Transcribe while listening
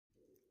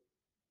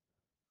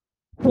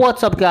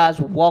What's up, guys?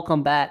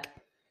 Welcome back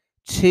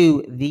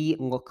to the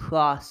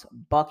Lacrosse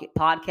Bucket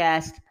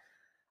Podcast.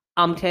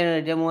 I'm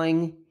Tanner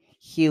Dimling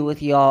here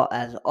with y'all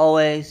as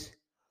always.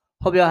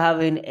 Hope y'all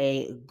having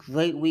a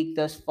great week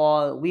thus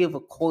far. We are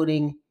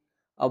recording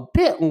a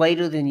bit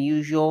later than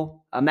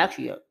usual. I'm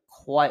actually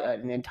quite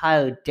an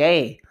entire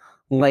day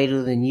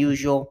later than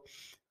usual.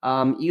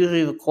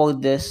 Usually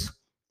record this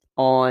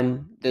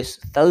on this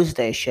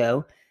Thursday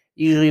show.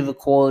 Usually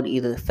record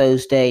either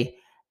Thursday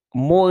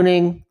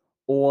morning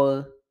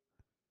or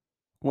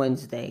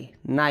Wednesday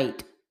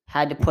night.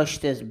 Had to push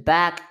this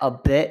back a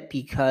bit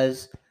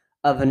because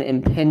of an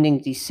impending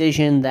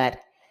decision that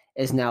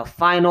is now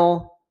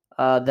final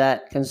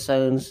that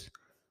concerns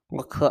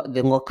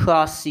the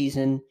lacrosse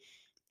season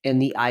in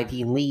the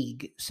Ivy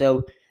League.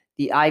 So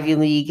the Ivy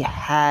League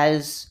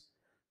has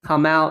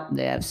come out.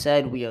 They have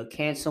said we are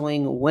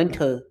canceling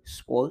winter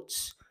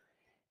sports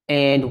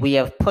and we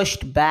have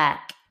pushed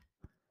back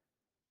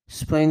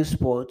spring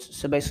sports.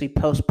 So basically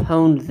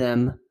postponed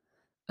them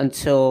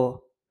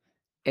until,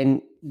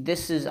 and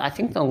this is, I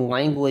think the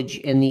language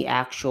in the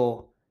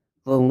actual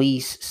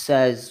release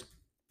says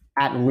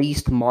at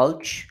least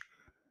March.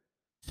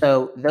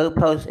 So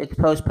it's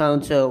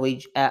postponed to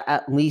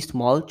at least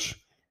March.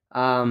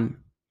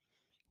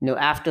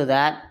 After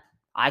that,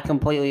 I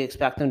completely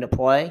expect them to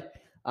play.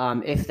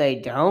 If they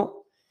don't,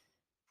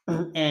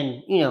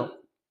 and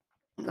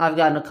I've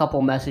gotten a couple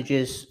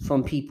messages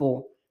from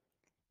people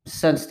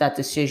since that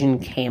decision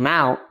came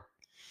out,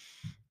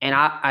 and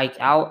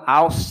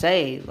I'll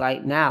say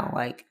right now,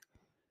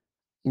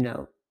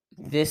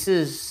 this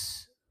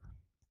is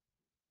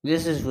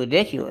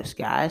ridiculous,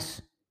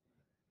 guys.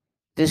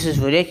 This is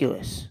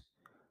ridiculous.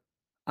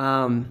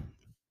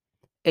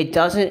 It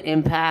doesn't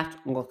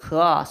impact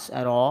lacrosse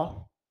at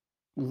all,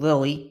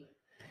 really,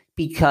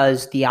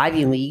 because the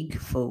Ivy League,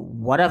 for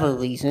whatever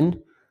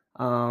reason,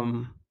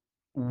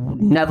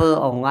 never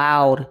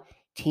allowed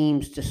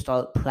teams to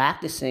start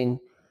practicing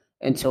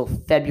until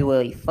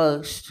February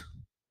 1st.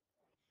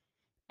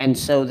 And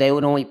so they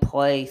would only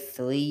play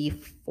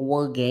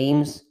 3-4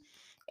 games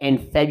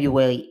in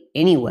February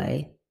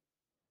anyway.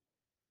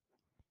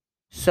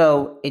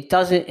 So it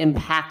doesn't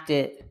impact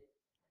it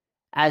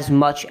as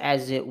much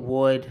as it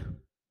would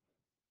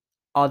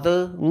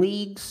other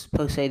leagues,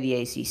 per se the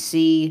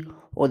ACC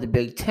or the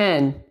Big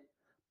Ten,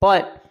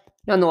 but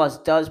nonetheless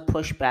does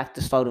push back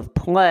the start of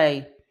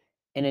play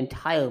an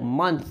entire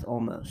month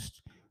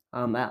almost.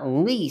 At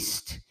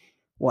least,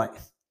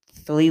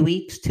 3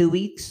 weeks, 2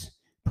 weeks?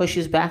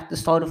 Pushes back the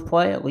start of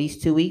play at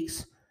least 2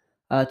 weeks,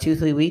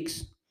 2-3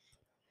 weeks.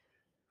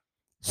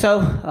 So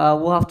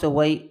we'll have to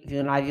wait. If you're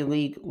an Ivy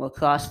League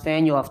lacrosse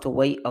fan, you'll have to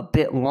wait a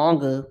bit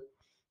longer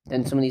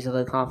than some of these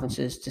other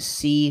conferences to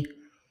see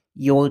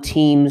your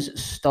teams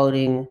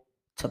starting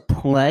to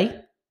play.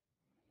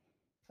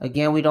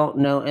 Again, we don't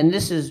know. And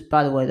this is,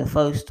 by the way, the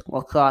first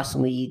lacrosse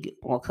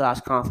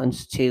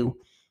conference to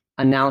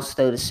announce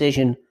their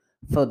decision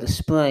for the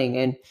spring.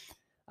 And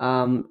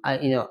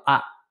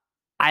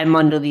I'm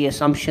under the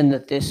assumption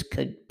that this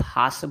could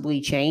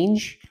possibly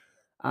change.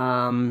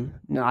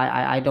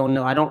 I don't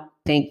know. I don't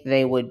think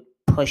they would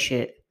push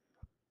it.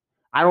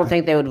 I don't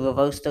think they would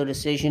reverse their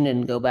decision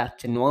and go back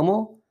to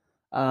normal.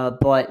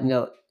 But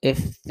if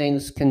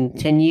things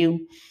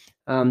continue,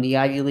 the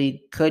Ivy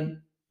League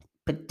could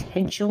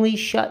potentially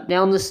shut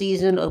down the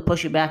season or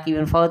push it back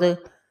even further.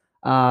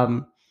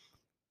 I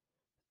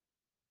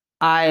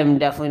am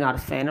definitely not a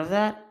fan of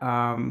that.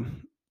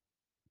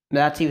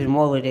 That's even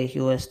more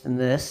ridiculous than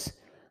this.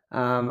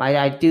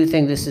 I do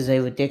think this is a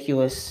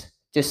ridiculous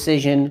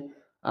decision.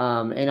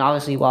 And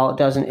obviously, while it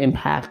doesn't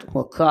impact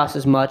lacrosse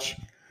as much,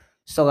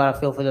 still got to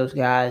feel for those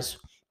guys.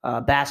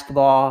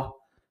 Basketball,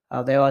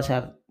 they always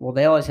have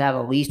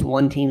at least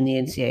one team in the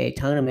NCAA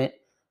tournament.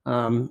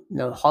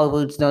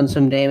 Harvard's done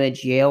some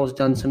damage. Yale's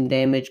done some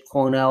damage.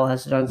 Cornell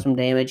has done some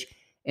damage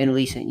in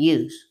recent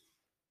years.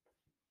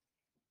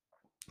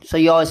 So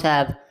you always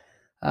have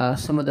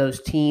some of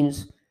those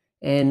teams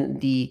in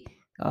the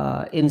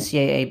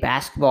NCAA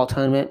basketball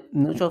tournament,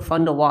 which are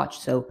fun to watch.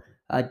 So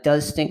it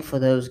does stink for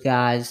those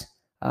guys,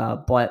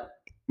 but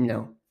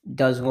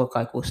does look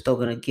like we're still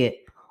going to get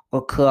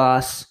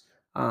lacrosse.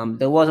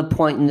 There was a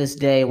point in this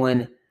day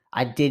when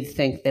I did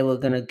think they were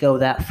going to go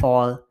that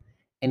far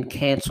and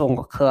cancel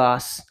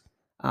lacrosse.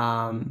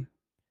 Doing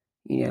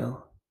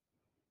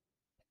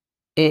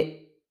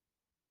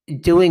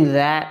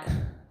that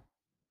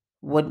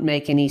wouldn't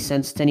make any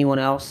sense to anyone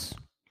else,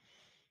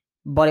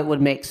 but it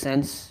would make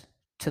sense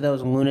to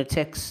those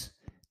lunatics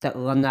that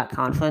run that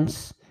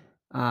conference.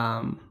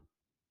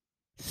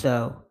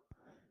 So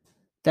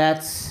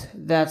that's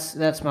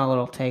my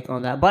little take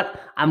on that. But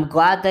I'm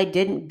glad they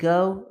didn't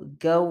go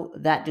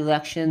that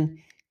direction.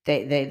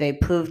 They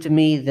proved to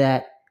me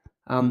that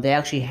they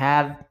actually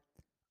have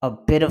a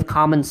bit of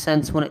common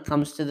sense when it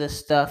comes to this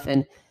stuff.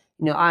 And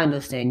I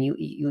understand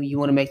you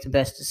want to make the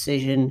best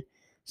decision.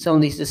 Some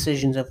of these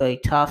decisions are very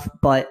tough,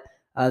 but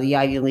the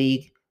Ivy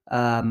League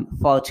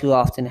far too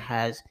often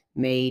has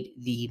made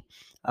the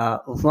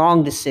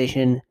wrong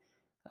decision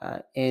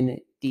in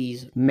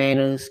these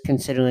manners,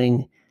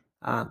 considering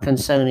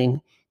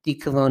concerning the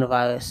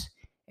coronavirus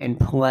and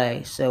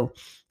play. So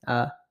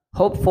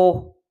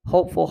hopeful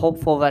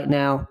right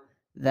now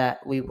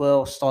that we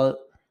will start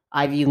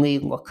Ivy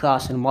League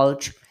lacrosse in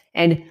March.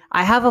 And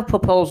I have a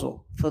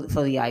proposal for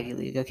the Ivy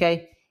League,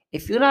 okay?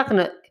 If you're not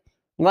going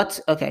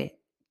to,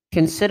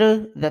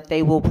 consider that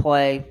they will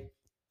play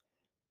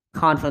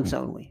conference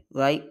only,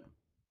 right?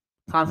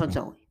 Conference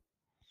only.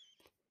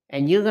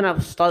 And you're going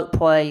to start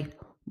play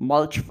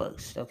March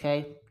 1st,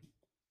 okay?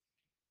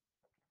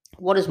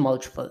 What is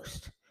March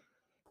 1st?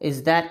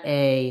 Is that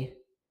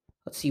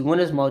let's see, when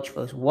is March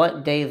 1st?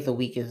 What day of the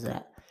week is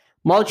that?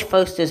 March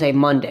 1st is a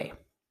Monday.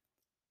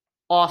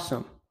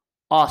 Awesome.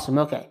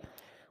 Okay.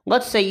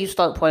 Let's say you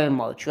start playing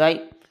March,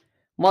 right?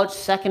 March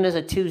 2nd is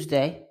a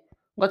Tuesday.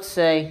 Let's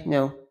say,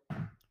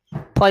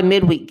 play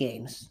midweek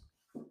games.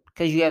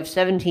 Because you have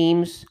 7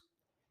 teams.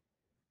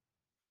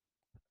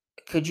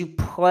 Could you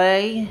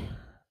play,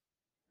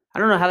 I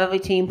don't know, have every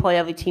team play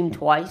every team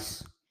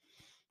twice?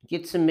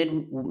 Get some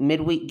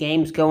midweek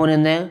games going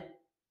in there?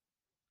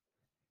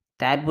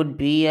 That would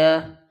be,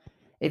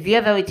 if you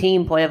have every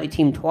team play every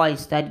team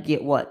twice, that'd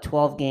get what,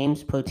 12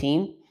 games per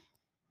team?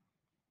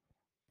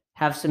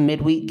 Have some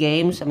midweek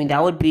games. I mean,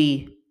 that'd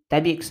be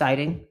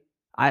exciting.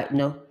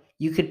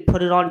 You could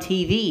put it on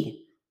TV.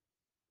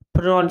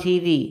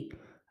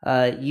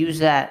 Use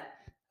that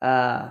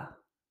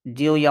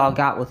deal y'all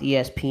got with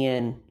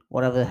ESPN,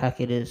 whatever the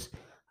heck it is.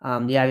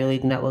 The Ivy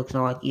League Network's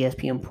not like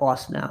ESPN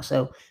Plus now,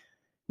 so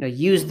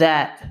use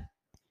that.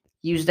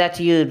 Use that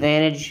to your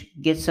advantage.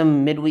 Get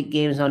some midweek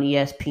games on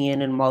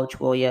ESPN in March,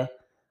 will you?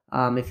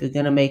 If you're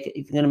gonna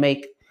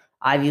make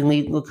Ivy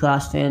League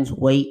lacrosse fans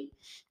wait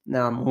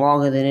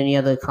longer than any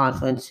other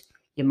conference,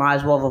 you might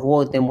as well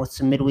reward them with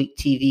some midweek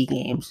TV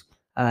games.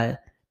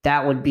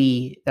 That would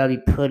be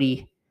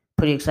pretty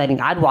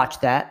exciting. I'd watch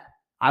that.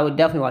 I would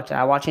definitely watch that.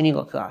 I watch any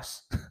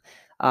lacrosse.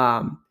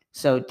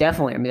 So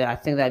definitely, I mean, I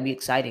think that'd be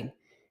exciting,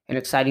 an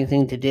exciting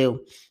thing to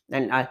do.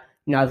 And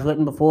I've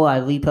written before. I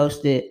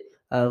reposted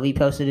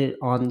it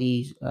on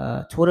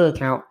the Twitter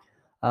account.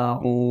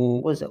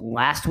 What was it,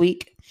 last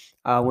week?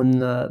 When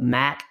the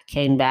MAC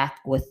came back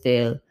with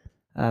their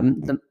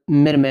the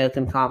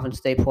Mid-American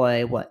Conference, they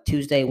play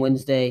Tuesday,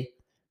 Wednesday,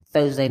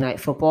 Thursday night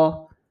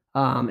football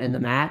in the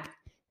MAC,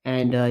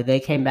 and they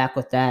came back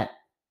with that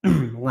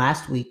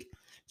last week.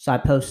 So I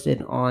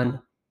posted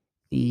on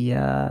the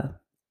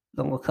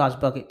Lacrosse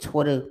Bucket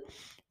Twitter,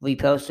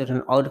 reposted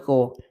an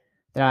article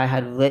that I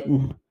had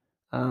written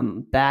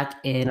back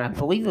in, I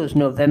believe it was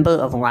November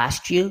of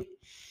last year,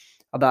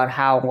 about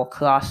how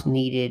lacrosse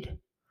needed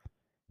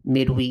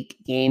midweek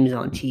games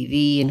on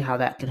TV and how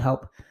that could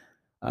help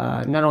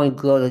not only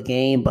grow the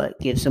game, but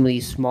give some of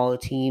these smaller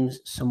teams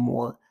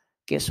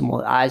get some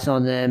more eyes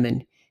on them,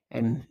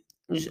 and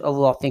just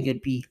overall think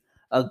it'd be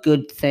a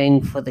good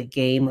thing for the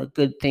game, a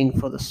good thing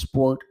for the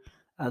sport,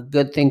 a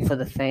good thing for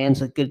the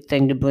fans, a good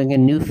thing to bring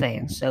in new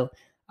fans. So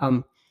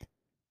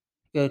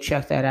go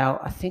check that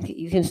out. I think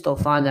you can still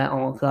find that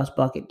on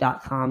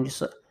lacrossebucket.com.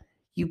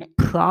 You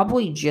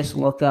probably just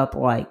look up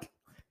like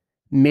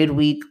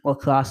midweek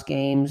lacrosse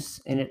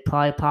games, and it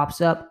probably pops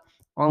up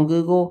on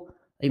Google.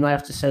 You might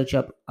have to search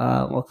up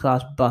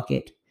Lacrosse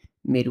Bucket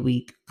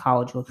midweek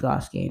college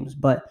lacrosse games.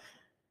 But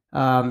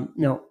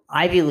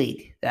Ivy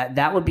League,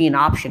 that would be an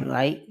option,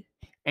 right?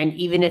 And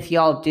even if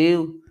y'all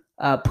do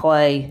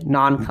play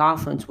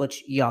non-conference,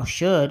 which y'all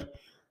should,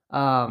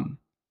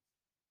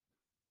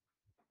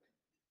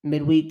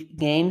 midweek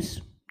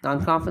games,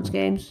 non-conference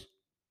games,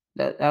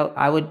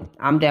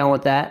 I'm down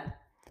with that.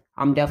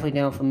 I'm definitely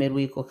down for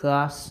midweek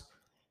lacrosse.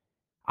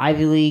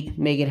 Ivy League,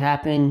 make it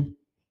happen.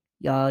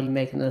 Y'all, you're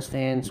making those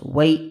fans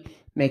wait,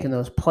 making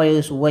those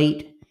players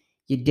wait.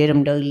 You did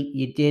them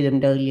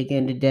dirty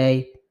again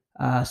today.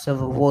 So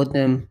reward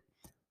them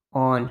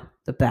on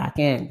the back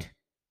end.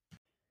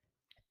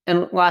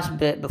 And last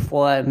bit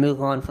before I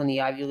move on from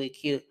the Ivy League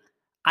here,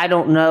 I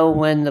don't know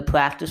when the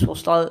practice will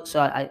start, so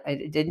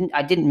I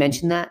didn't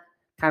mention that.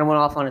 Kind of went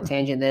off on a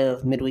tangent there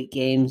of midweek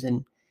games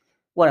and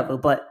whatever,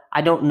 but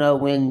I don't know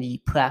when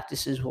the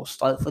practices will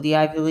start for the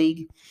Ivy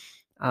League.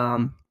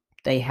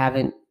 They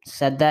haven't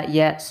said that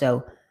yet,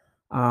 so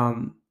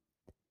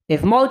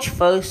if March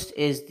 1st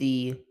is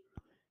the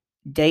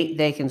date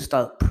they can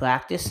start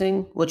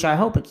practicing, which I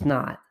hope it's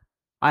not.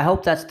 I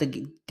hope that's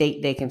the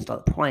date they can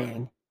start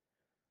playing.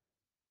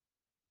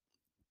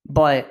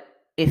 But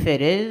if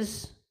it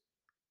is,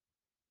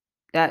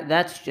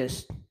 that's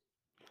just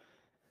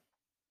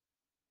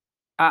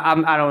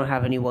I don't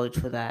have any words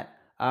for that.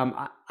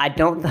 I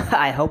don't.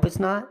 I hope it's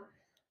not.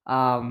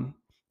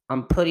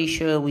 I'm pretty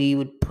sure we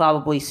would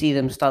probably see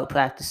them start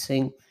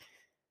practicing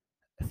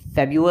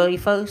February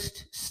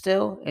 1st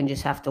still, and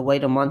just have to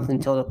wait a month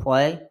until the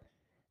play.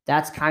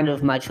 That's kind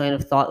of my train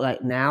of thought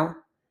right now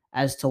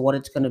as to what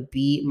it's going to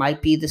be. It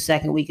might be the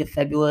second week of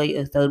February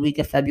or third week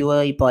of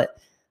February, but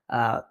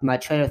my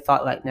train of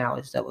thought right now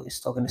is that we're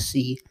still going to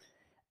see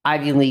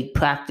Ivy League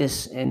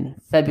practice in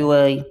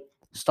February,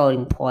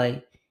 starting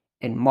play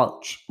in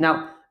March.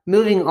 Now,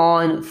 moving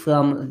on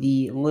from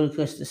the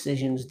ludicrous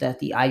decisions that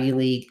the Ivy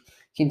League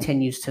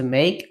continues to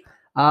make,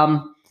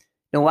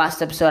 The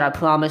last episode, I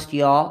promised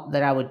y'all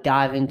that I would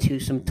dive into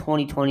some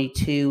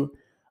 2022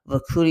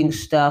 recruiting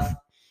stuff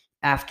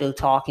after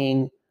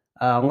talking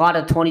a lot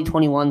of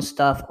 2021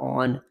 stuff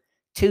on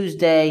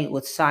Tuesday,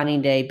 with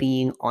signing day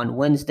being on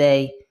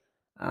Wednesday.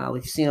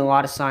 We've seen a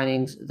lot of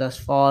signings thus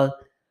far.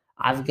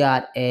 I've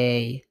got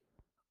a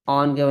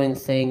ongoing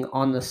thing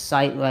on the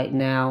site right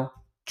now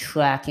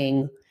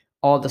tracking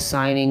all the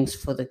signings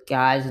for the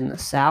guys in the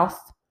South.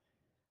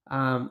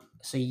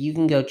 So you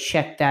can go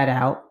check that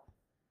out.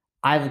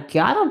 I've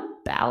got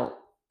about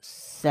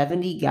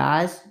 70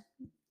 guys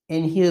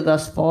in here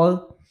thus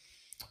far.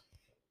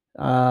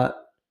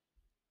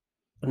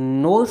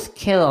 North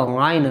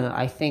Carolina,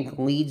 I think,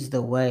 leads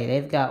the way.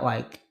 They've got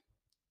like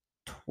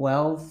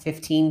 12,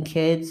 15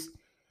 kids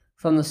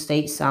from the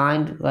state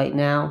signed right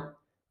now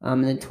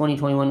in the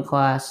 2021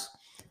 class.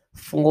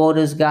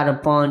 Florida's got a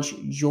bunch.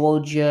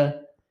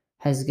 Georgia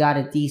has got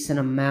a decent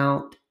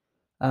amount.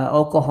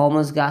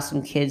 Oklahoma's got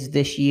some kids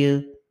this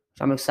year,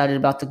 so I'm excited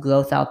about the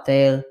growth out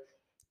there.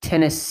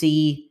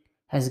 Tennessee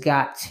has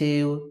got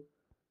 2.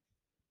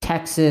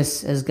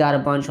 Texas has got a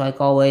bunch like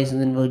always, and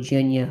then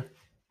Virginia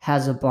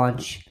has a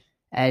bunch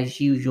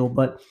as usual.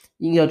 But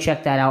you can go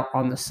check that out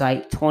on the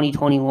site.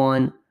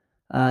 2021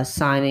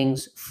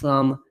 signings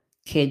from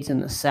kids in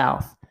the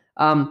South.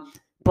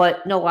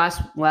 But no,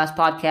 last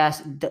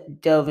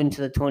podcast dove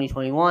into the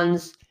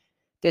 2021s.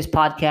 This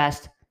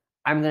podcast,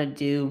 I'm going to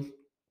do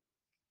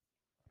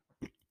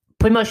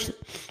pretty much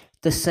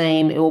the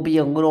same. It will be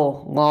a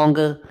little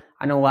longer.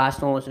 I know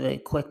last one was a very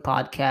quick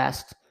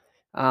podcast.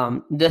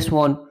 This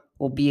one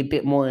will be a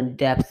bit more in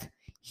depth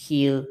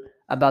here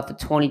about the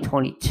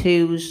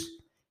 2022s.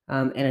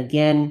 And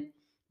again,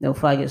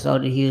 before I get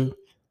started here,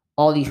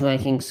 all these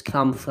rankings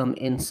come from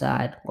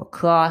Inside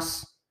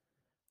Lacrosse.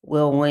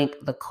 We'll link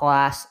the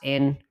class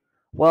in.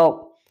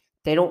 Well,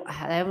 they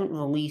haven't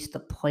released the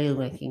player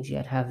rankings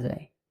yet, have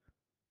they?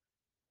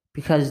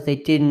 Because they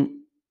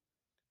didn't.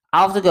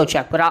 I'll have to go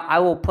check, but I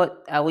will put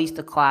at least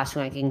the class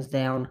rankings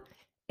down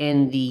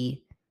in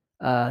the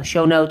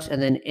show notes,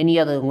 and then any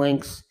other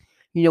links.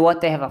 You know what?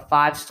 They have a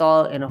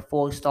 5-star and a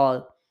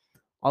 4-star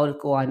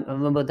article. I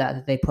remember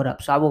that they put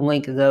up, so I will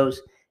link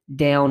those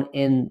down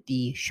in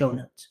the show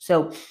notes.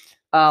 So,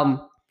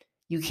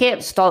 you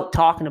can't start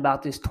talking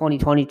about this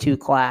 2022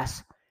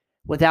 class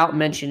without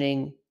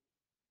mentioning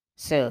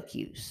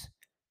Syracuse.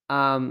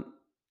 John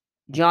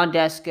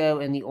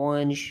Desko and the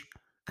Orange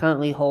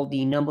currently hold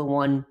the number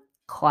 1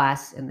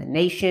 class in the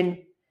nation,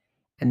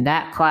 and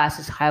that class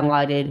is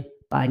highlighted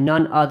by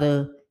none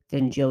other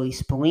than Joey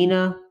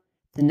Spallina.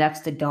 The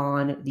next to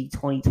don the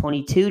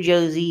 2022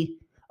 jersey,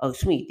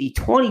 the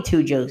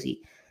 22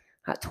 jersey,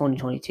 not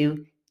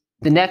 2022.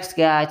 The next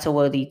guy to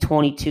wear the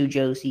 22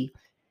 jersey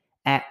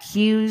at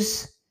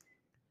Hughes.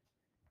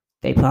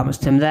 They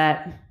promised him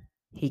that.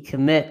 He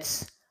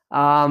commits.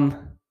 There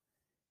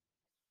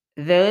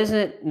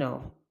isn't,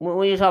 no,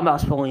 when you're talking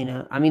about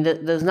Spallina, I mean,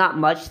 there's not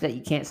much that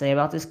you can't say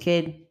about this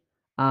kid.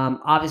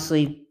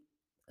 Obviously,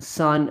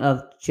 son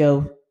of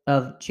Joe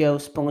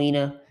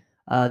Spallina,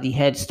 the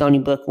head Stony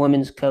Brook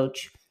women's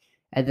coach,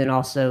 and then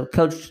also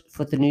coached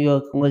for the New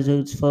York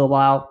Lizards for a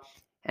while,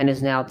 and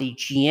is now the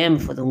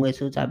GM for the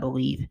Lizards, I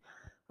believe.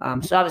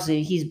 So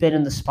obviously, he's been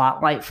in the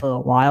spotlight for a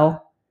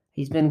while.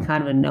 He's been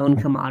kind of a known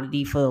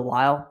commodity for a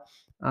while.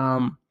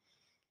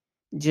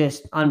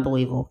 Just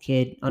unbelievable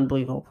kid,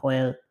 unbelievable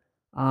player.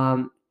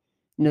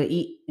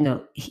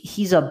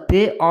 He's a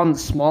bit on the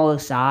smaller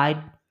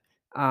side,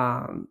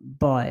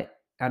 but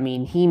I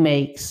mean, he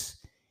makes.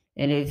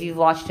 And if you've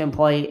watched him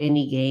play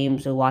any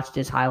games or watched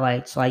his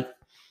highlights, like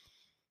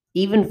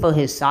even for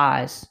his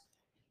size,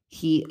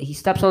 he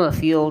steps on the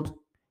field,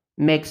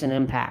 makes an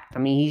impact. I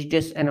mean, he's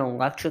just an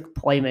electric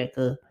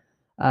playmaker.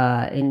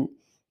 And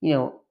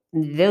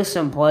there's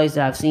some plays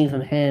that I've seen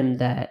from him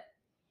that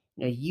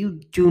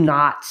you do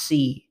not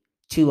see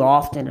too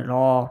often at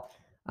all.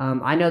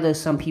 I know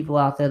there's some people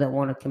out there that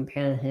want to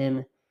compare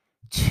him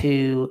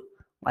to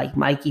like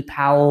Mikey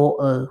Powell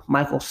or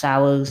Michael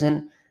Sowers,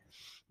 and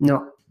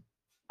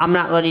I'm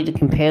not ready to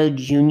compare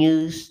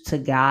juniors to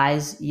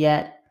guys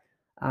yet.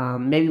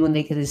 Maybe when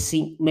they get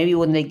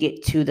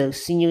to the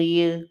senior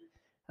year,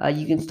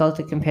 you can start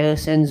the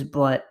comparisons.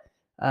 But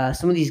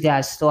some of these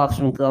guys still have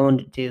some growing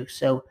to do.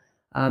 So,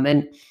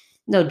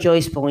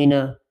 Joey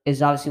Spallina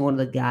is obviously one of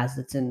the guys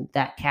that's in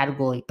that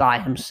category by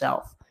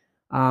himself.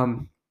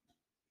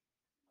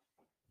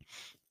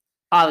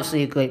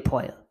 Obviously a great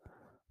player,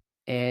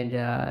 and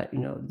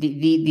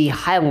the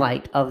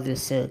highlight of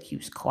this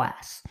Syracuse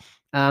class.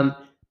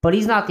 But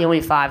he's not the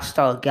only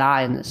 5-star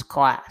guy in this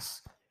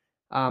class.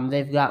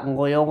 They've got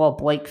Loyola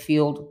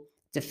Blakefield,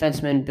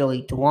 defenseman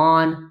Billy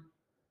Dwan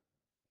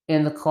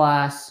in the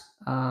class,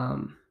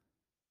 and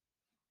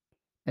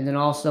then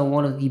also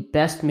one of the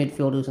best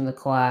midfielders in the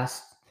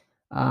class,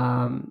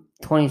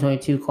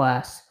 2022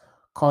 class,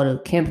 Carter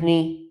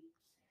Kempney.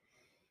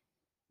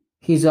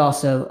 He's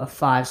also a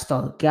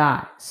 5-star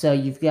guy. So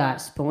you've got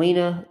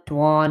Spallina,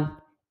 Dwan,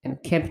 and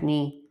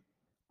Kempney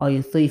are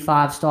your 3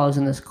 5-stars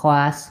in this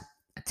class.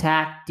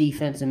 Attack,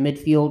 defense, and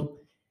midfield.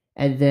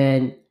 And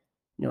then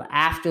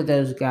after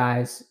those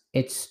guys,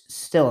 it's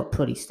still a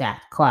pretty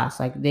stacked class.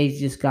 Like, they've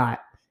just got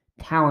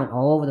talent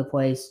all over the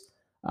place.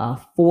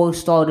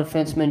 4-star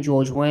defenseman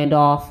George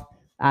Randolph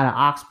out of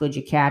Oxbridge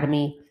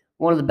Academy,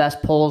 one of the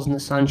best poles in the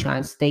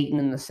Sunshine State and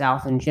in the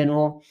South in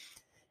general.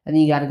 And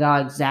then you got a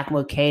guy like Zach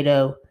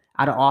Mercado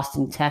out of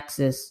Austin,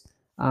 Texas.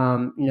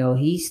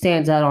 He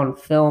stands out on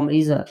film.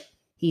 He's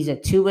a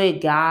two-way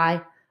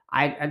guy.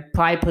 I'd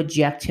probably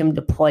project him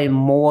to play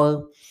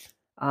more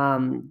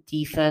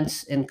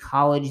defense in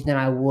college than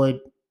I would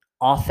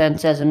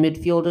offense as a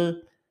midfielder.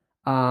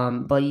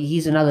 But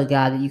he's another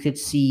guy that you could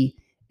see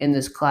in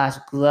this class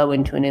grow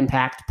into an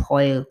impact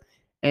player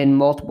in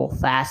multiple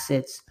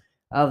facets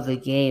of the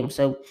game.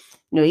 So,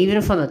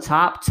 even from the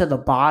top to the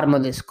bottom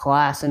of this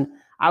class, and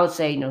I would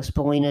say,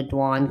 Spallina,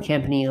 Dwan,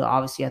 Kempany are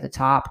obviously at the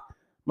top.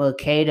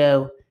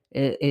 Mercado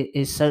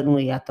is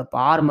certainly at the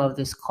bottom of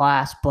this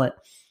class, but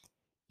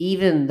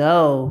even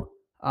though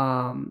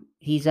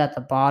he's at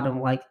the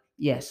bottom, like,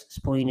 yes,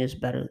 Spallina is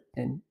better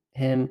than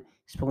him.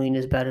 Spallina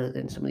is better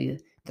than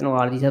than a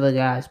lot of these other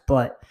guys,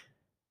 but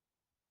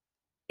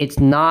it's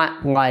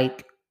not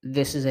like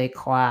this is a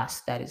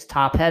class that is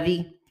top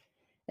heavy,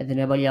 and then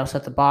everybody else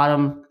at the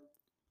bottom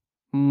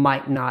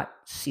might not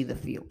see the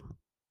field.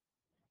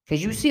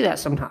 Because you see that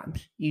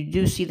sometimes. You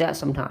do see that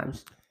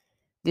sometimes.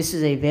 This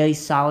is a very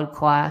solid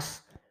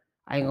class.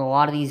 I think a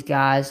lot of these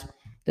guys,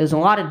 there's a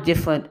lot of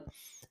different,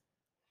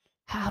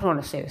 how do I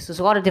want to say this? There's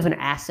a lot of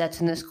different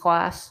assets in this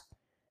class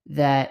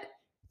that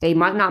they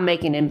might not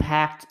make an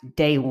impact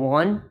day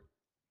one.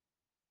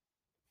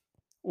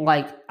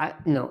 Like, I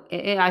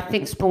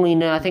think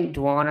Spallina, I think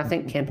Dwan, I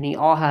think Kempany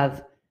all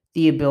have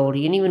the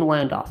ability, and even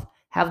Randolph,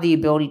 have the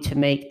ability to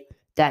make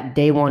that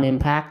day one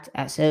impact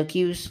at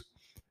Syracuse.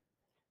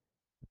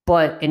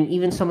 And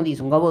even some of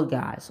these lower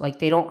guys, like,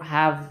 they don't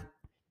have,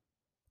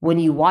 when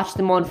you watch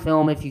them on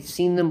film, if you've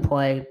seen them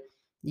play,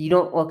 you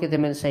don't look at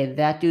them and say,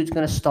 that dude's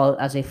going to start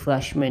as a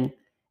freshman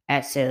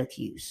at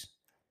Syracuse.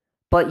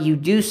 But you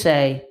do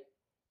say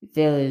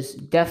there is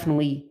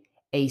definitely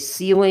a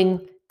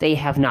ceiling they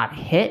have not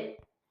hit.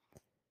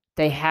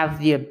 They have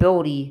the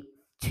ability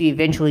to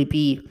eventually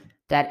be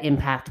that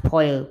impact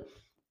player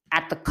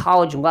at the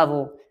college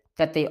level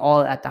that they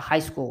are at the high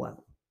school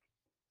level.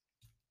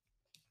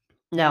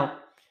 Now,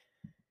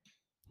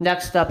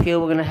 next up here,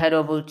 we're going to head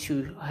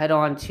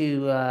on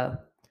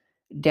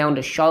down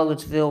to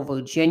Charlottesville,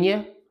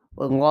 Virginia,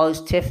 where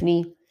Lars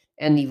Tiffany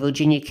and the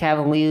Virginia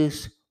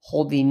Cavaliers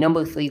hold the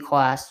number 3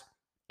 class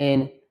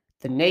in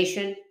the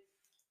nation.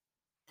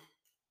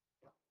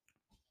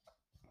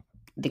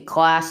 The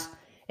class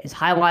is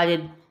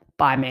highlighted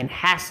by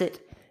Manhasset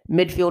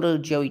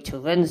midfielder Joey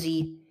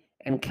Terenzi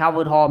and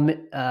Calvert Hall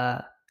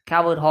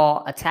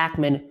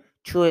attackman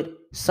Truett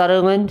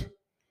Sutherland,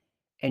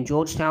 and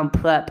Georgetown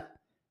Prep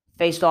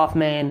face-off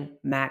man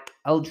Mac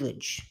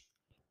Eldridge.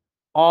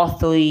 All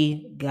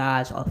 3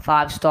 guys are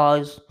 5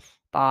 stars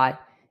by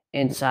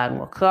Inside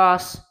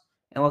Lacrosse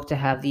and look to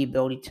have the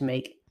ability to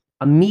make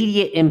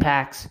immediate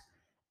impacts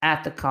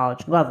at the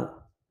college level.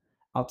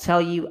 I'll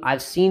tell you,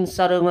 I've seen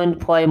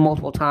Sutherland play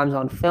multiple times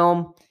on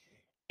film,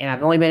 and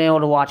I've only been able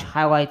to watch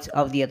highlights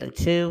of the other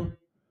 2.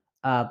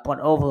 But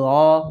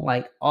overall,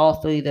 like, all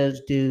 3 of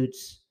those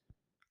dudes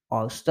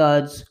are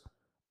studs.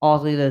 All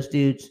 3 of those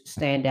dudes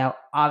stand out.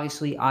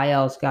 Obviously,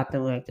 IL's got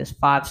them ranked as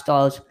 5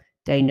 stars.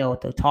 They know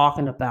what they're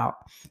talking about.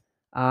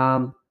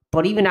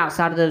 But even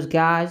outside of those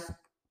guys,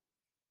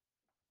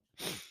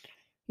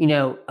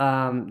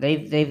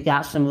 they've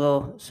got some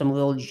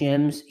real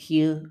gems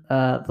here.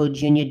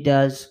 Virginia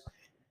does.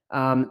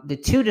 The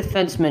 2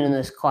 defensemen in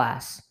this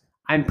class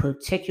I'm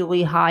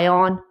particularly high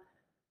on,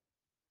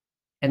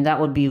 and that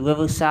would be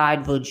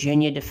Riverside,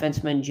 Virginia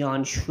defenseman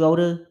John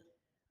Schroeder,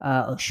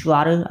 or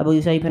Schroeder, I believe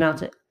is how you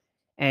pronounce it,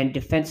 and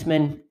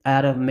defenseman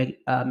out of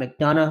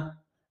McDonough,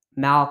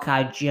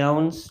 Malachi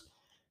Jones.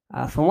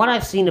 From what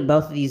I've seen of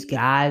both of these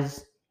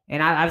guys,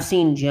 and I've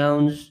seen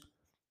Jones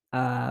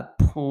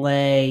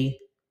play,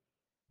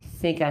 I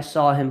think I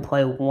saw him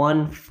play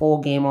 1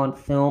 full game on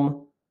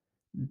film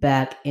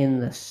back in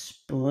the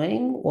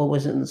spring, or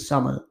was it in the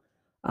summer?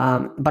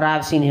 But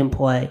I've seen him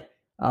play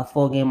a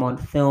full game on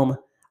film.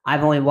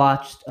 I've only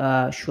watched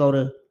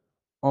Schroeder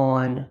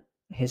on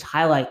his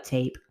highlight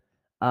tape,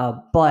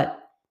 but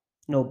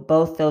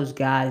both those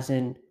guys,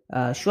 and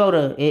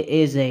Schroeder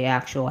is a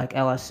actual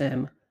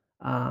LSM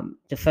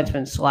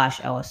defenseman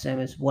 /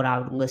 LSM is what I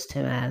would list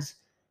him as.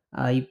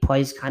 He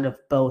plays kind of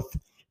both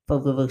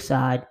for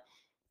Riverside,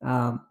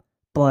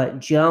 but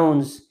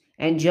Jones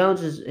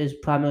is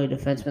primarily a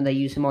defenseman. They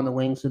use him on the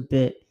wings a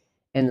bit.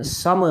 In the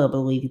summer, I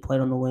believe he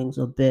played on the wings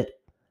a bit.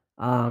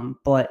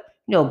 But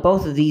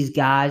both of these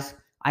guys,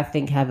 I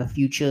think, have a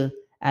future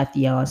at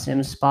the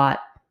LSM spot.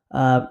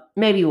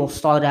 Maybe we'll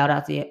start out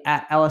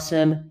at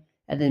LSM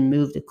and then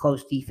move to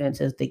close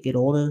defense as they get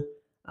older.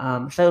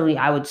 Certainly,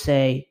 I would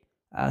say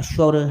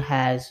Schroeder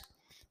has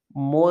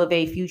more of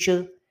a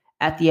future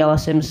at the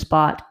LSM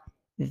spot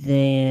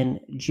than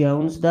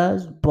Jones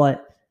does,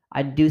 but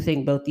I do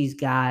think both these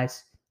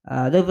guys,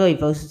 they're very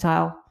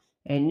versatile,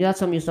 And that's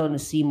something you're starting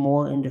to see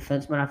more in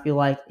defensemen, I feel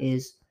like,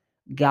 is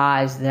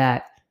guys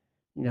that,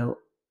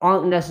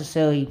 aren't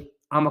necessarily,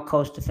 I'm a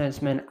coast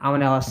defenseman, I'm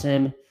an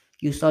LSM.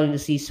 You're starting to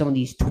see some of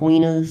these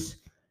tweeners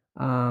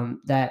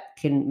that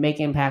can make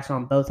impacts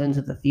on both ends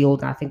of the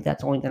field. And I think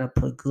that's only going to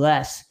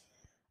progress,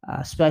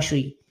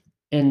 especially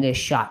in this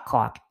shot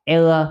clock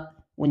era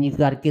when you've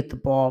got to get the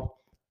ball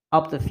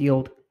up the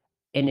field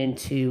and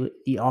into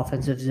the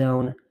offensive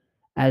zone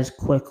as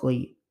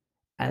quickly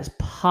as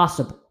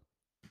possible.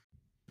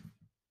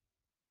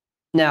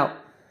 Now,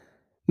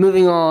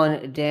 moving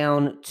on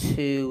down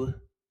to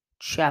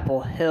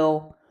Chapel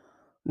Hill,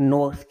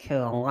 North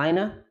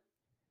Carolina,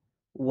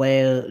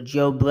 where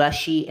Joe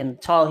Bresci and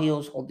the Tar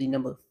Heels hold the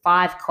number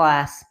 5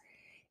 class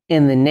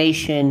in the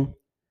nation.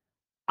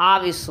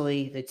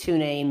 Obviously, the two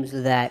names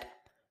that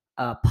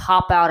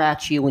pop out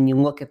at you when you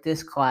look at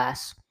this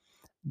class,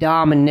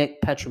 Dom and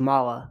Nick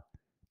Petramala.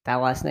 That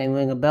last name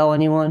ring a bell,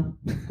 anyone?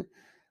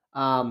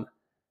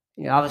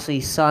 Obviously,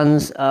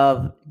 sons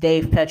of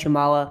Dave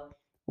Petramala,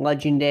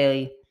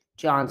 legendary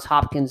Johns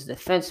Hopkins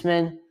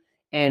defenseman,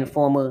 and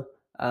former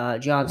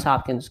Johns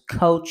Hopkins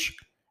coach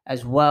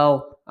as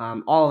well.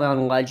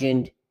 All-around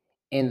legend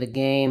in the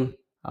game.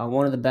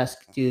 One of the best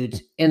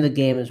dudes in the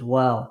game as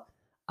well.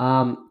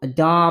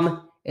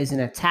 Dom is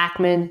an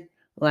attackman,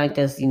 ranked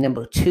as the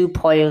number 2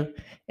 player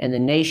in the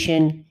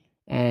nation,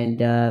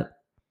 and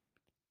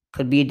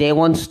could be a day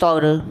 1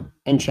 starter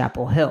in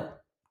Chapel Hill.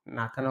 I'm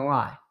not going to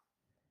lie.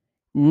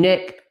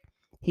 Nick,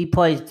 he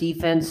plays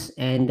defense,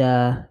 and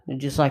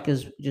just like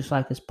his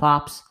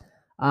pops,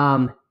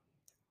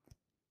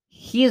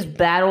 he has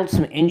battled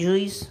some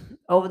injuries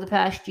over the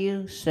past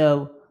year,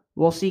 so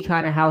we'll see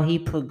kind of how he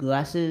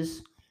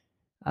progresses.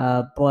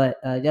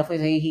 But definitely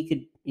think he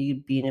could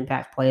be an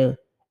impact player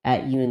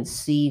at UNC.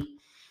 He's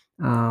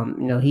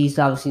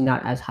obviously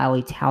not as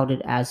highly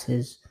touted as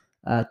his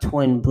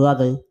twin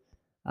brother,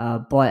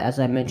 but as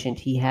I mentioned,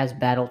 he has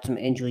battled some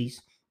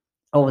injuries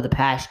over the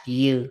past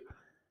year.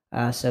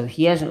 So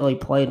he hasn't really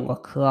played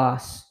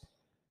lacrosse.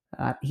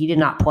 He did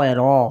not play at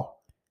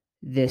all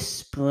this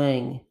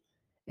spring.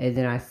 And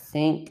then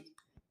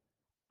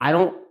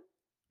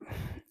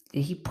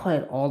did he play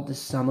at all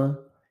this summer?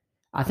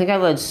 I think I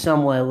read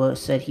somewhere where it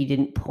said he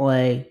didn't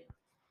play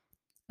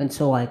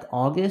until like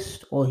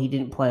August, or he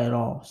didn't play at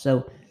all.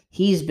 So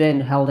he's been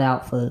held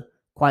out for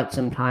quite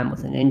some time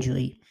with an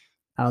injury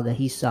that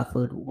he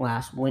suffered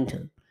last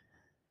winter.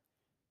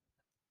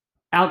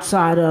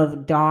 Outside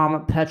of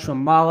Dom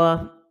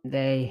Petramala,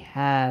 they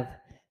have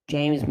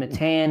James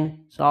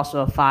Matan. He's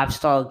also a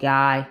 5-star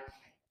guy.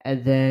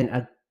 And then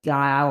a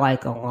guy I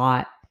like a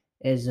lot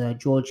is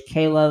George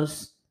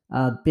Kalos,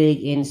 a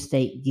big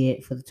in-state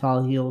get for the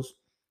Tar Heels.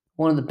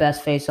 One of the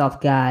best face-off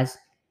guys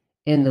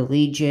in the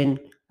region.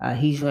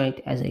 He's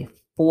ranked as a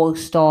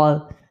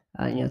 4-star.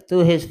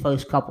 Through his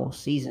first couple of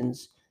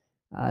seasons,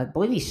 I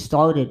believe he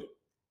started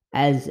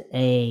as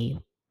a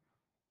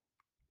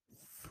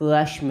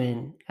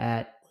freshman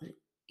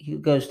he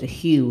goes to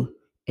Hugh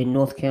in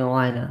North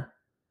Carolina.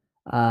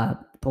 I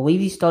believe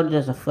he started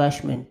as a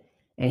freshman,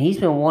 and he's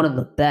been one of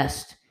the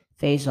best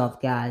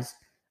face-off guys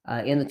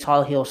in the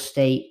Tar Heel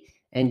State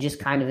and just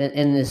kind of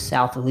in this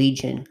South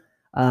region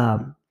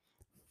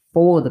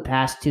for the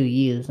past 2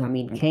 years. I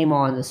mean, came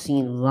on the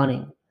scene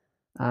running,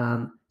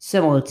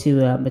 similar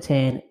to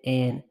Matan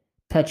and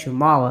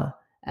Petramala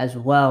as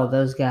well.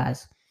 Those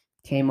guys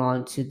came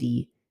on to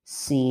the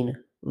scene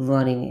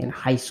running in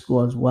high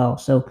school as well.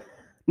 So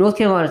North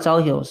Carolina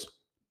Tar Heels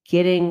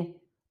getting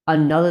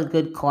another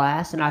good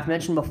class. And I've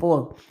mentioned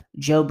before,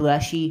 Joe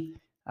Bresci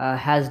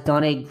has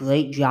done a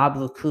great job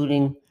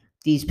recruiting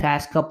these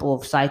past couple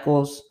of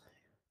cycles.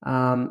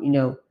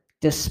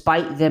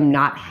 Despite them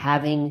not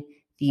having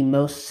the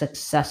most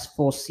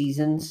successful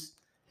seasons,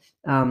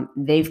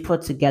 they've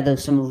put together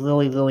some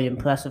really, really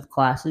impressive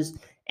classes.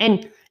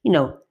 And, in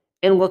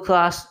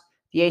lacrosse,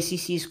 the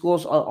ACC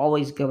schools are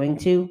always going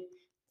to.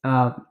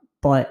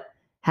 But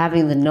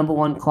having the number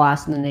 1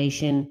 class in the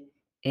nation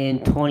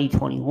in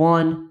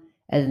 2021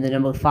 and the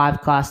number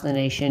 5 class in the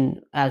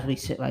nation as we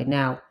sit right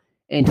now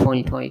in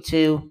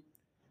 2022,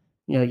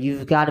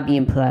 you've got to be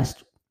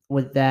impressed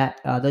with that.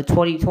 The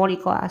 2020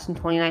 class and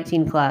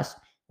 2019 class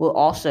were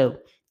also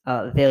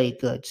very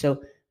good.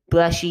 So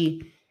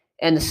Bresci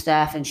and the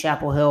staff in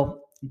Chapel Hill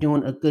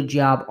doing a good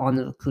job on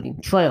the recruiting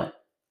trail.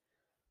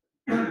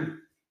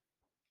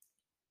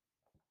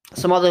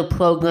 Some other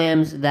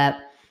programs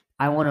that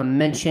I want to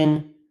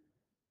mention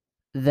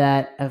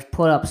that have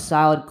put up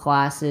solid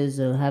classes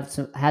or have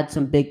had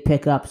some big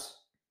pickups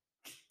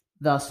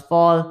thus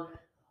far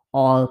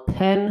are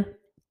Penn,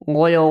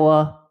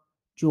 Loyola,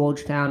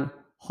 Georgetown,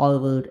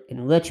 Harvard,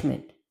 and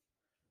Richmond.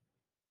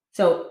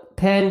 So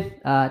Penn,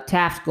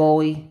 Taft's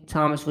goalie,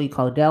 Thomas Lee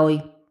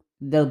Cardelli,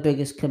 their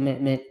biggest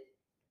commitment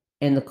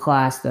in the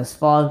class thus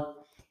far.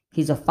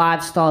 He's a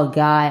 5-star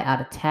guy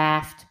out of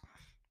Taft,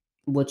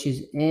 which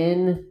is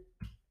in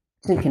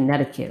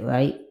Connecticut,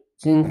 right?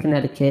 It's in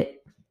Connecticut.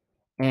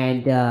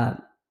 And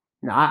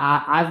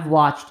I've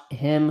watched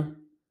him.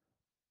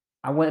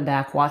 I went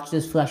back, watched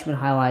his freshman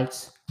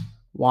highlights,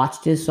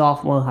 watched his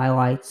sophomore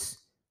highlights,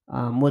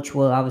 which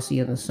were obviously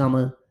in the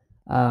summer.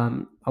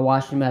 I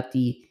watched him at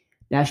the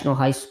national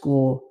high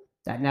school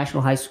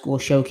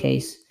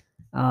showcase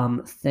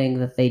thing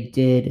that they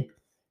did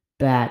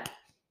back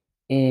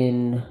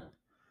in,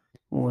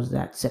 what was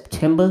that,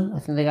 September? I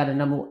think they got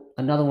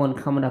another one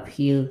coming up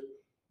here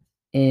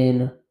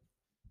in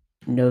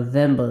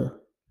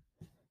November.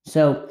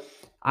 So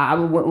I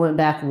went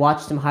back,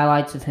 watched some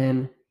highlights of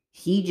him.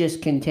 He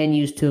just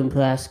continues to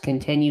impress,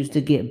 continues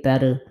to get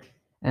better.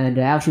 And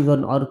I actually wrote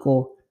an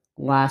article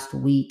last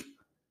week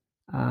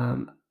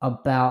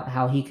about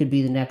how he could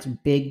be the next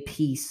big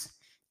piece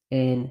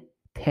in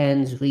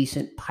Penn's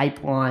recent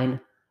pipeline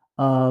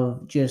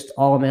of just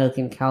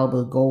All-American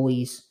caliber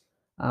goalies.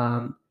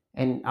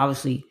 And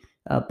obviously,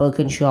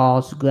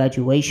 Birkinshaw's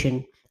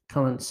graduation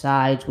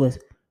coincides with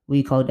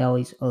Lee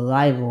Cardelli's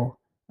arrival.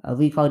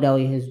 Lee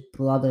Cardelli, his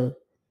brother,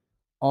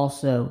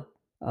 also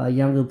a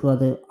younger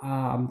brother,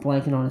 I'm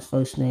blanking on his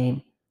first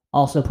name,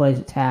 also plays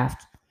at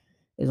Taft,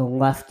 is a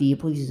lefty. I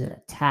believe he's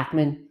an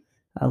attackman.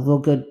 A real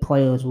good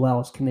player as well,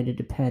 is committed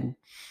to Penn.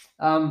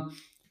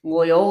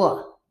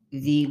 Loyola,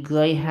 the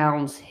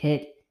Greyhounds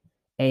hit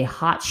a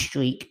hot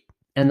streak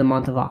in the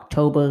month of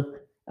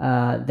October.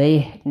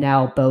 They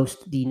now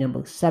boast the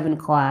number 7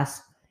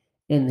 class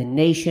in the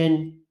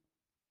nation.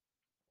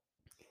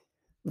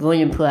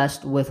 Really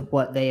impressed with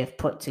what they have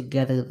put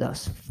together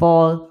thus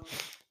far.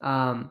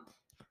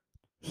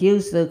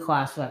 Here's the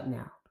class right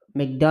now.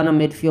 McDonough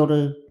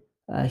midfielder,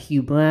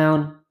 Hugh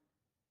Brown.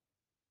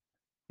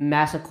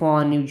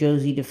 Massaquoi, New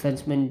Jersey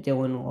defenseman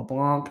Dylan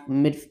LeBlanc.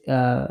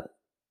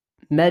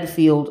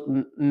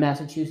 Medfield,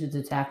 Massachusetts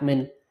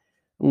attackman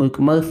Luke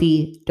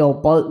Murphy.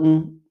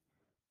 Dalbarton,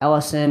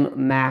 LSM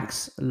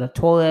Max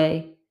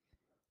Latorre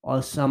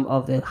are some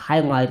of the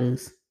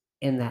highlighters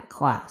in that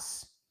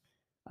class.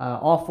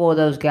 All 4 of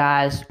those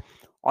guys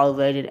are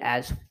rated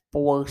as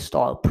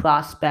 4-star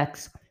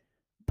prospects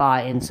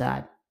by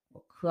Inside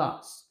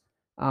Lacrosse.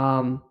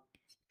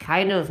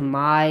 Kind of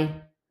my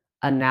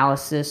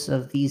analysis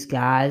of these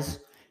guys.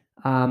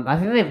 I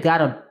think they've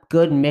got a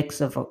good mix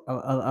of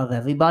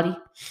everybody.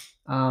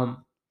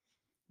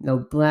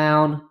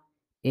 Brown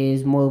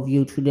is more of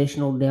your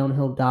traditional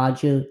downhill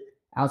dodger,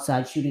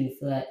 outside shooting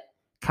threat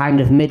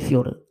kind of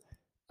midfielder.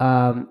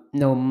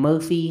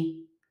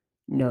 Murphy,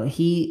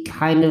 he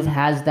kind of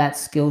has that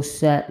skill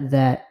set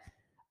that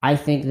I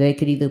think they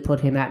could either put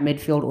him at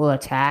midfield or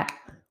attack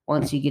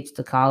once he gets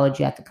to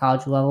college, at the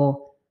college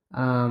level.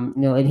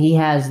 And he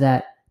has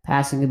that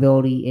passing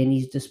ability, and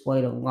he's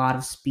displayed a lot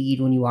of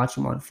speed when you watch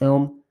him on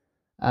film.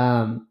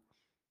 And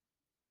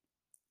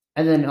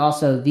then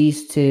also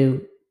these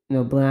two,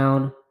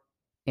 Brown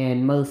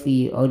and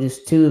Murphy, are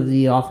just 2 of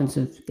the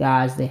offensive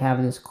guys they have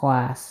in this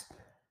class.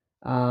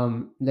 They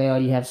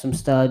already have some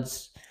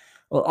studs,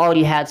 or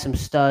already had some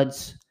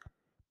studs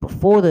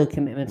before their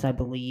commitments, I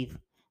believe.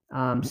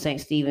 St.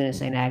 Stephen and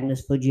St.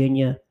 Agnes,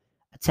 Virginia,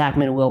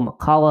 attackman Will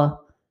McCullough.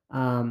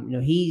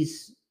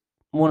 He's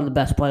one of the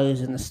best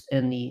players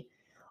in the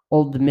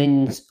Old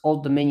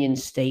Dominion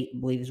State, I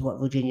believe is what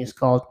Virginia is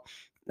called.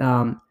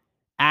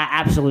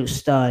 Absolute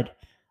stud.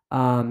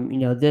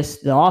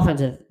 The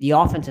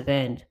offensive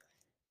end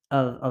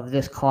of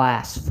this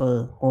class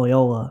for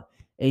Loyola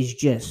is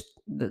just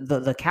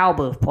the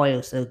caliber of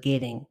players they're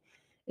getting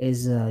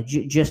is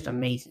just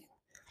amazing.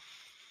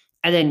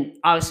 And then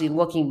obviously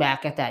looking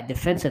back at that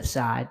defensive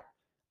side,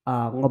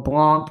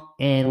 LeBlanc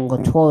and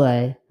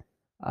Latorre,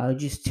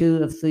 just 2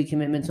 of 3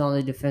 commitments on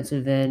the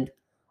defensive end,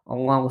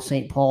 along with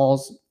St.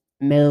 Paul's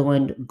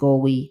Maryland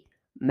goalie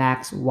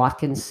Max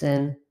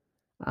Watkinson.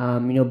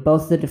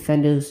 Both the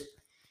defenders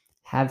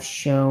have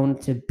shown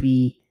to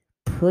be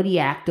pretty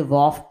active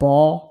off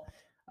ball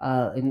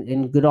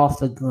and good off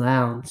the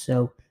ground.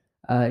 So,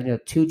 2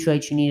 Trey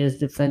Chinitas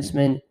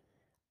defensemen.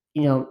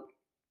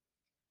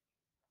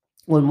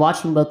 When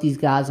watching both these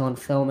guys on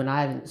film, and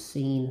I haven't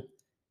seen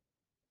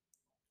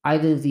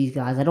either of these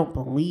guys, I don't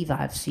believe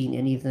I've seen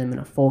any of them in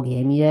a full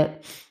game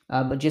yet.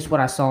 But just what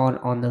I saw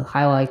on the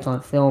highlights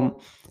on film,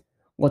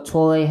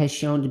 Latorre has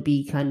shown to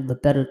be kind of the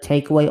better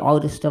takeaway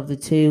artist of the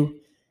 2,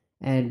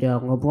 and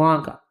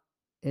LeBlanc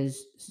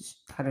is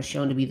kind of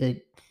shown to be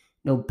the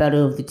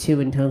better of the 2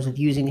 in terms of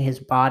using his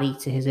body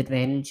to his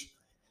advantage.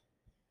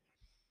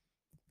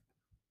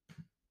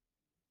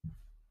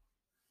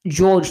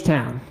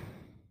 Georgetown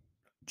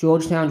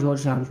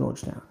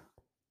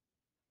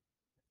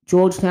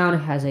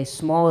has a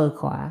smaller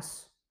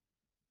class,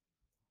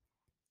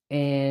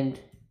 and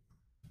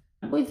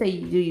I believe they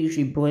do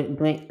usually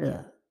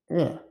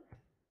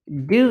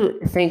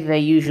they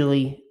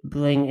usually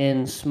bring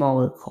in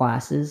smaller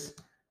classes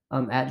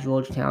at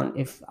Georgetown,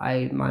 if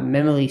my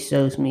memory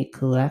serves me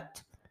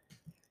correct.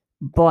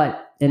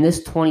 But in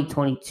this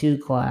 2022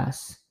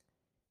 class,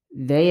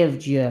 they have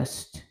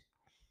just,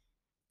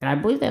 and I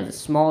believe they have the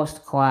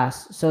smallest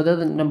class, so they're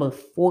the number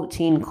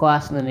 14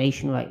 class in the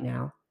nation right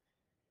now.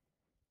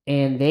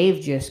 And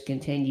they've just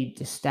continued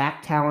to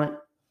stack talent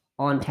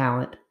on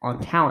talent on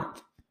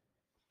talent.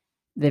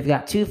 They've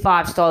got 2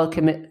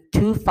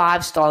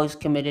 5-stars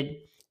committed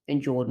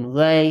in Jordan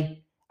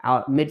Ray,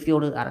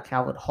 midfielder out of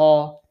Calvert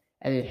Hall,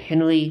 and then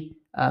Henry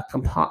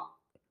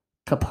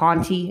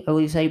Caponti, I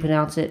believe is how you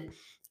pronounce it,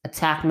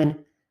 attackman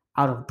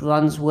out of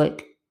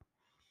Brunswick.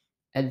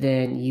 And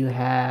then you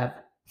have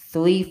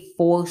 3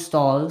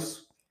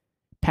 4-stars,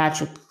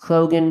 Patrick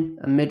Croghan,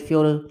 a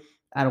midfielder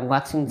out of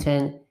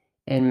Lexington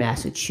in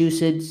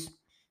Massachusetts,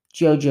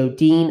 Jojo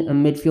Dean, a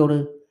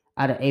midfielder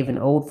out of Avon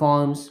Old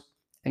Farms,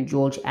 and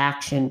George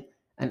Action,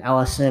 an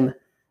LSM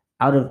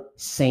out of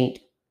St.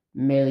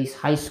 Mary's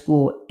High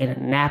School in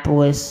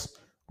Annapolis.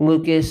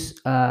 Lucas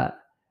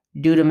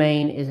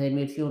Dudemain is a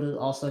midfielder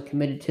also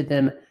committed to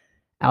them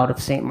out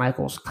of St.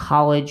 Michael's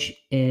College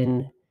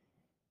in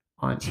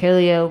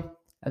Ontario.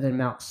 And then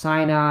Mount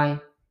Sinai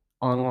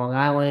on Long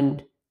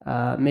Island,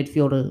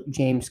 midfielder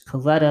James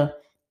Coletta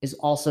is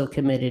also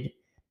committed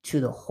to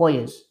the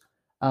Hoyas.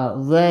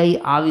 Ray,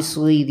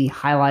 obviously the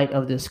highlight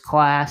of this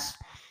class,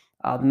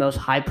 the most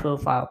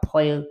high-profile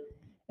player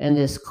in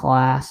this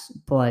class.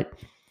 But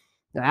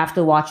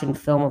after watching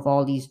film of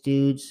all these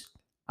dudes,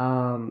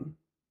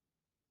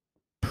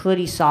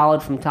 pretty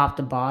solid from top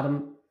to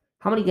bottom.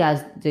 How many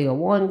guys? They go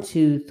 1,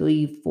 2,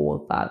 3,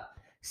 4, 5,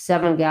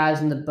 7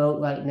 guys in the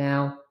boat right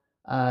now.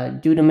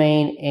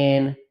 Dudemain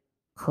and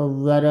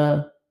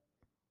Coletta.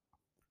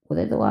 Were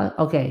they the last?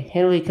 Okay,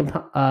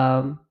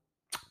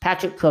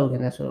 Patrick Croghan,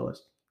 that's what it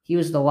was. He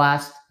was the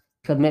last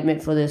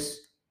commitment for this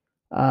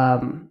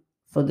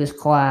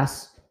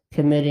class,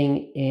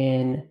 committing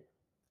in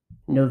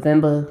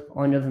November,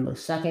 on November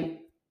 2nd.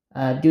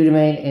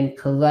 Dudemain and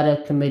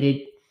Coletta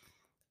committed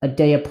a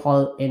day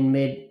apart in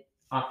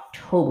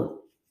mid-October.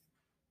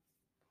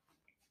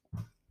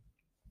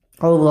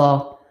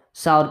 Overall,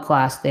 solid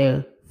class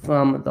there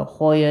from the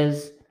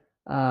Hoyas.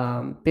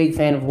 Big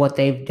fan of what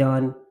they've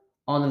done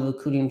on the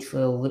recruiting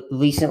trail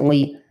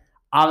recently.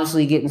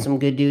 Obviously getting some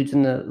good dudes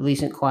in the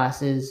recent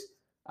classes.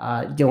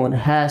 Dylan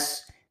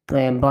Hess,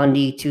 Graham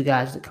Bundy, 2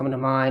 guys that come to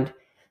mind.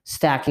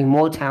 Stacking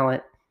more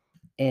talent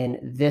in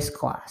this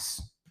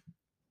class.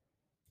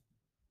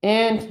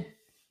 And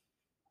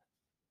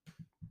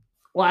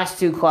last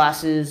 2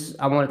 classes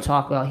I want to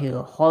talk about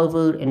here,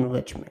 Harvard and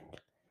Richmond.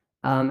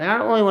 And I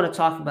don't really want to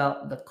talk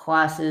about the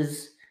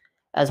classes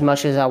as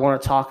much as I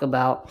want to talk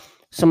about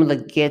some of the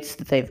gets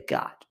that they've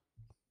got.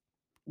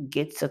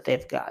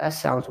 That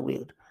sounds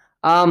weird.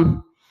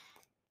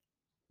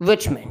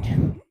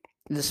 Richmond.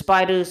 The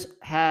Spiders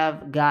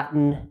have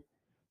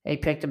they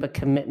picked up a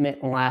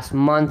commitment last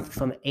month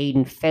from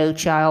Aiden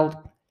Fairchild.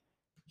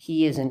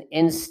 He is an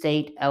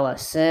in-state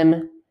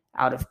LSM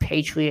out of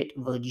Patriot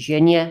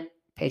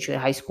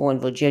High School in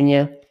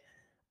Virginia.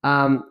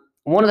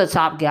 One of the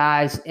top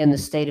guys in the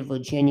state of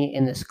Virginia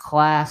in this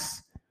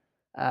class.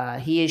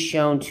 He is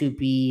shown to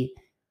be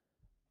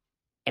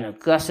an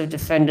aggressive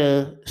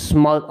defender,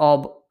 smart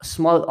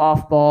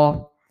off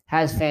ball,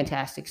 has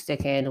fantastic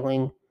stick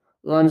handling,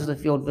 runs the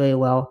field very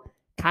well.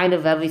 Kind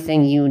of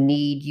everything you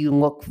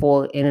look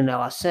for in an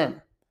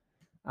LSM.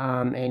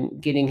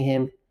 And getting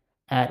him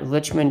at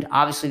Richmond,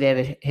 obviously they have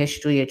a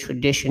history, a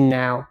tradition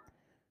now.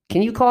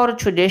 Can you call it a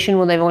tradition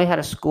when they've only had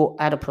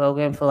a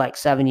program for like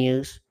 7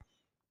 years?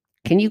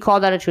 Can you call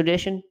that a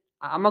tradition?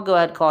 I'm going to go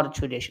ahead and call it a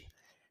tradition.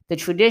 The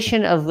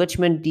tradition of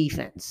Richmond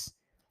defense.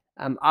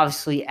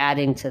 Obviously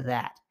adding to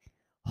that.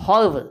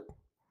 Harvard,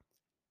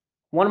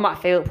 one of my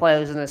favorite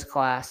players in this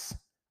class,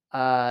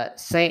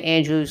 St.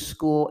 Andrew's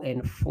School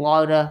in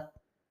Florida,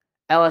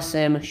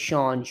 LSM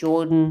Sean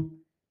Jordan,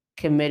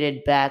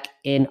 committed back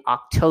in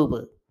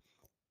October.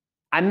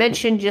 I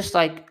mentioned just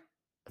like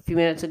a few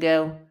minutes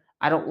ago,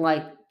 I don't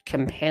like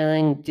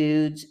comparing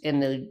dudes in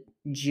the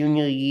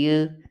junior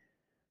year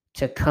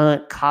to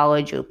current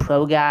college or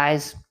pro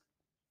guys.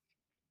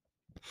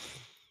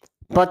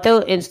 But there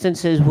are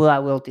instances where I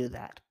will do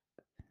that.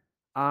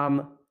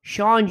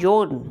 Sean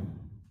Jordan,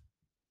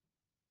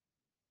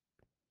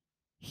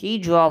 he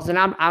draws, and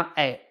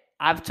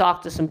I've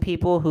talked to some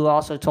people who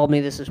also told me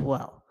this as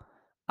well.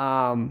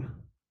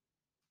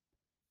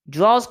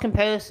 Draws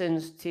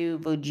comparisons to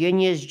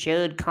Virginia's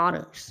Jared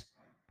Connors.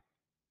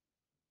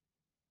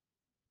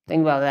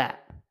 Think about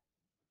that.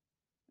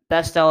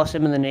 Best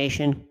LSM in the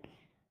nation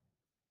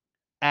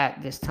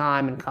at this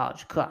time in college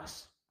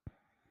lacrosse.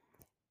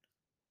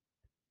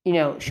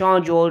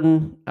 Sean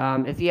Jordan,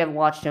 if you haven't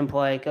watched him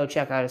play, go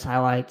check out his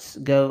highlights.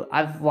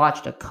 I've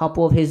watched a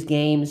couple of his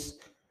games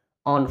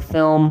on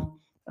film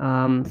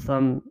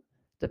from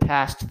the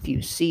past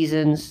few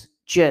seasons.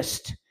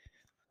 Just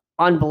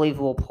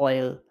unbelievable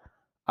player.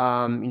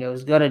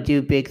 He's going to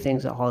do big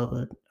things at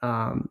Harvard.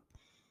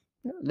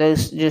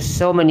 There's just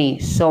so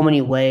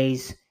many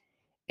ways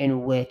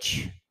in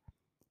which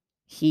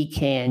he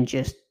can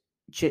just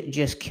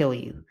kill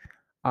you.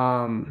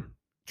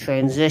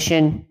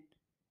 Transition.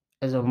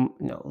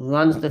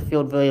 Runs the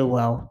field very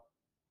well.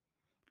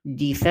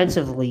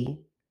 Defensively,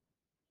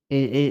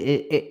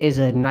 it is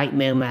a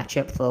nightmare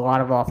matchup for a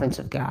lot of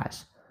offensive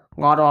guys.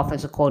 A lot of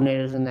offensive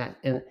coordinators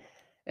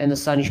in the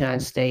Sunshine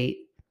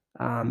State,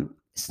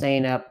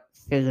 staying up,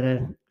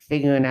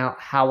 figuring out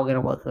how we're going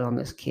to work on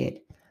this kid.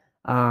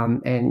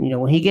 And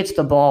when he gets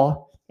the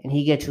ball and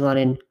he gets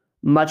running,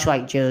 much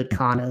like Jared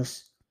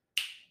Connors,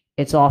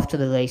 it's off to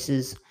the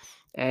races.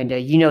 And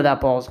you know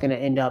that ball is going to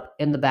end up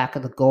in the back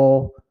of the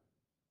goal,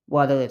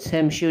 whether it's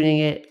him shooting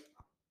it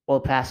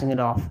or passing it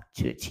off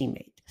to a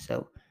teammate.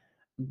 So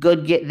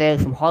good get there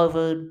from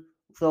Harvard,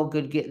 real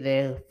good get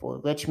there for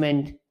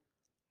Richmond.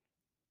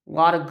 A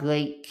lot of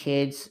great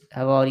kids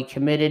have already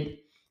committed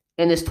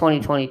in this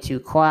 2022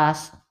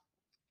 class.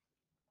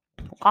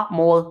 A lot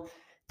more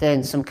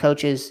than some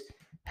coaches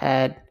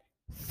had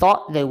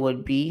thought they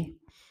would be.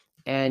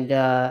 And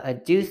I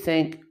do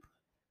think,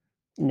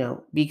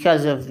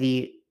 because of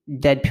the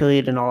dead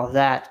period and all of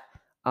that,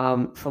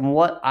 from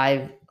what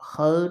I've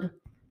heard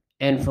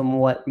and from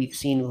what we've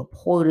seen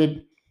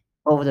reported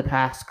over the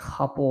past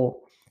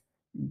couple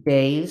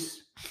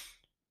days,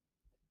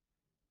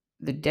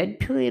 the dead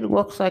period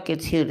looks like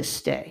it's here to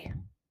stay.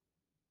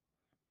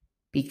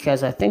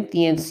 Because I think the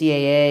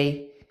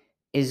NCAA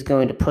is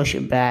going to push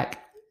it back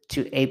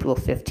to April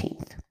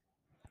 15th.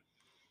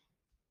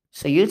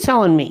 So you're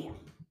telling me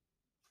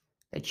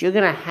that you're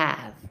going to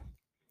have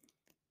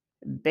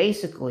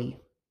basically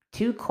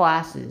 2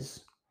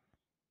 classes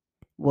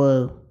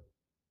where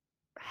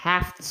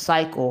half the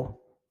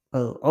cycle,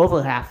 or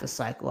over half the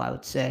cycle, I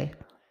would say,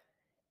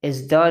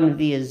 is done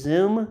via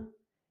Zoom,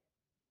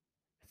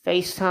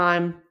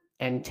 FaceTime,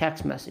 and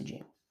text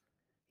messaging.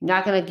 You're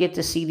not going to get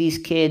to see these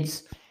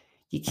kids.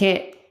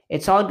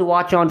 It's hard to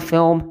watch on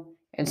film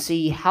and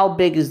see how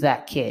big is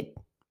that kid.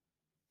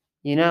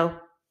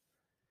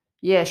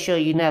 Yeah, sure,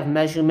 you can have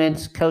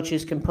measurements.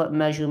 Coaches can put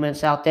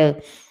measurements out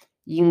there.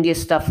 You can get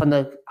stuff from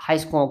the high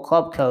school and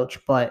club coach,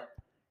 but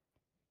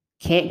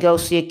can't go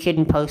see a kid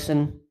in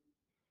person.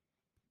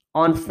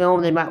 On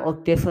film, they might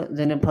look different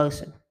than in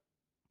person.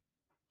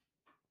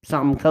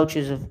 Something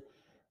coaches have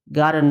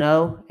got to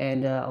know,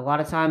 and a lot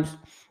of times,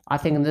 I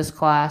think in this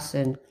class,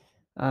 and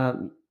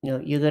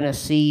you're going to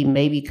see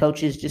maybe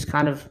coaches just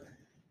kind of,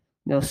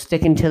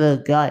 sticking to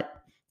the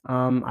gut.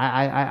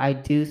 I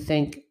do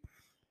think,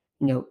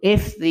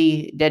 if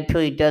the dead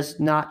period does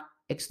not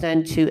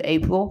extend to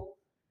April,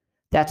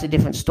 that's a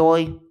different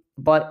story.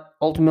 But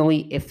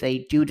ultimately, if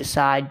they do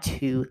decide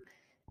to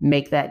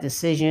make that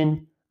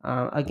decision,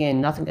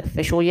 again, nothing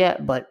official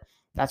yet, but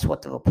that's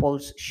what the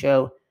reports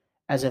show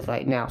as of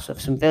right now. So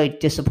some very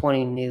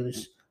disappointing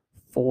news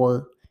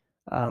for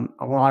a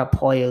lot of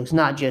players,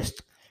 not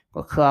just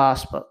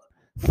lacrosse, but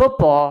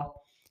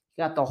football.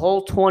 You got the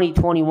whole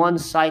 2021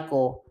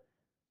 cycle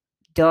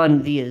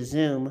done via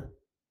Zoom,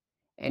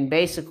 and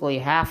basically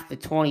half the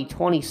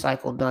 2020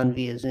 cycle done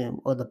via Zoom,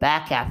 or the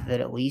back half of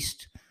it at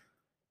least.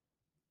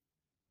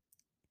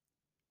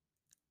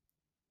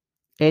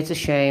 It's a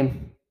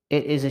shame.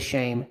 It is a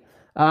shame.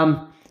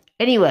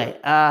 Anyway,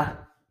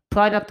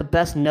 probably not the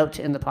best note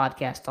to end the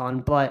podcast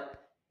on,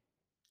 but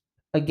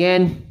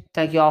again,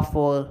 thank you all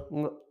for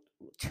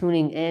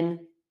tuning in.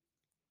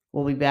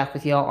 We'll be back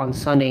with y'all on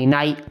Sunday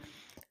night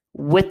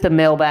with the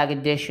mailbag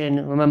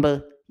edition.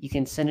 Remember, you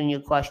can send in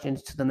your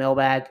questions to the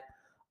mailbag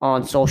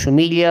on social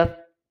media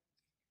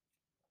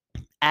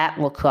at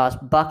Lacrosse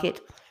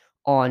Bucket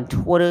on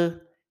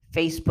Twitter,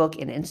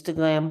 Facebook, and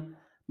Instagram.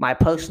 My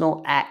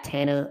personal at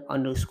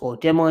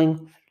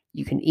Tanner_Dimling.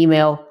 You can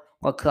email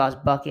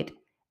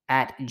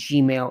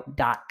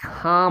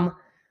lacrossebucket@gmail.com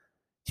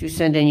to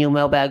send in your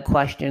mailbag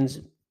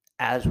questions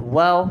as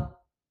well.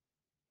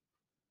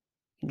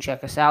 You can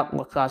check us out,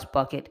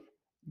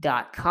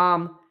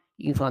 lacrossebucket.com.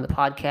 You can find the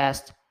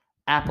podcast,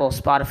 Apple,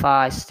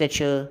 Spotify,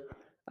 Stitcher,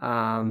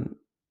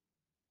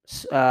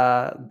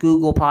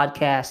 Google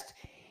Podcast,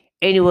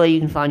 anywhere you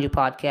can find your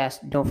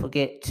podcast. Don't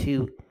forget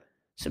to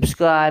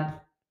subscribe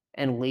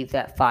and leave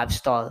that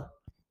 5-star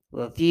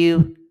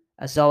review.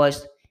 As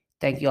always,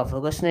 thank you all for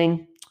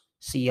listening.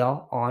 See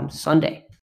y'all on Sunday.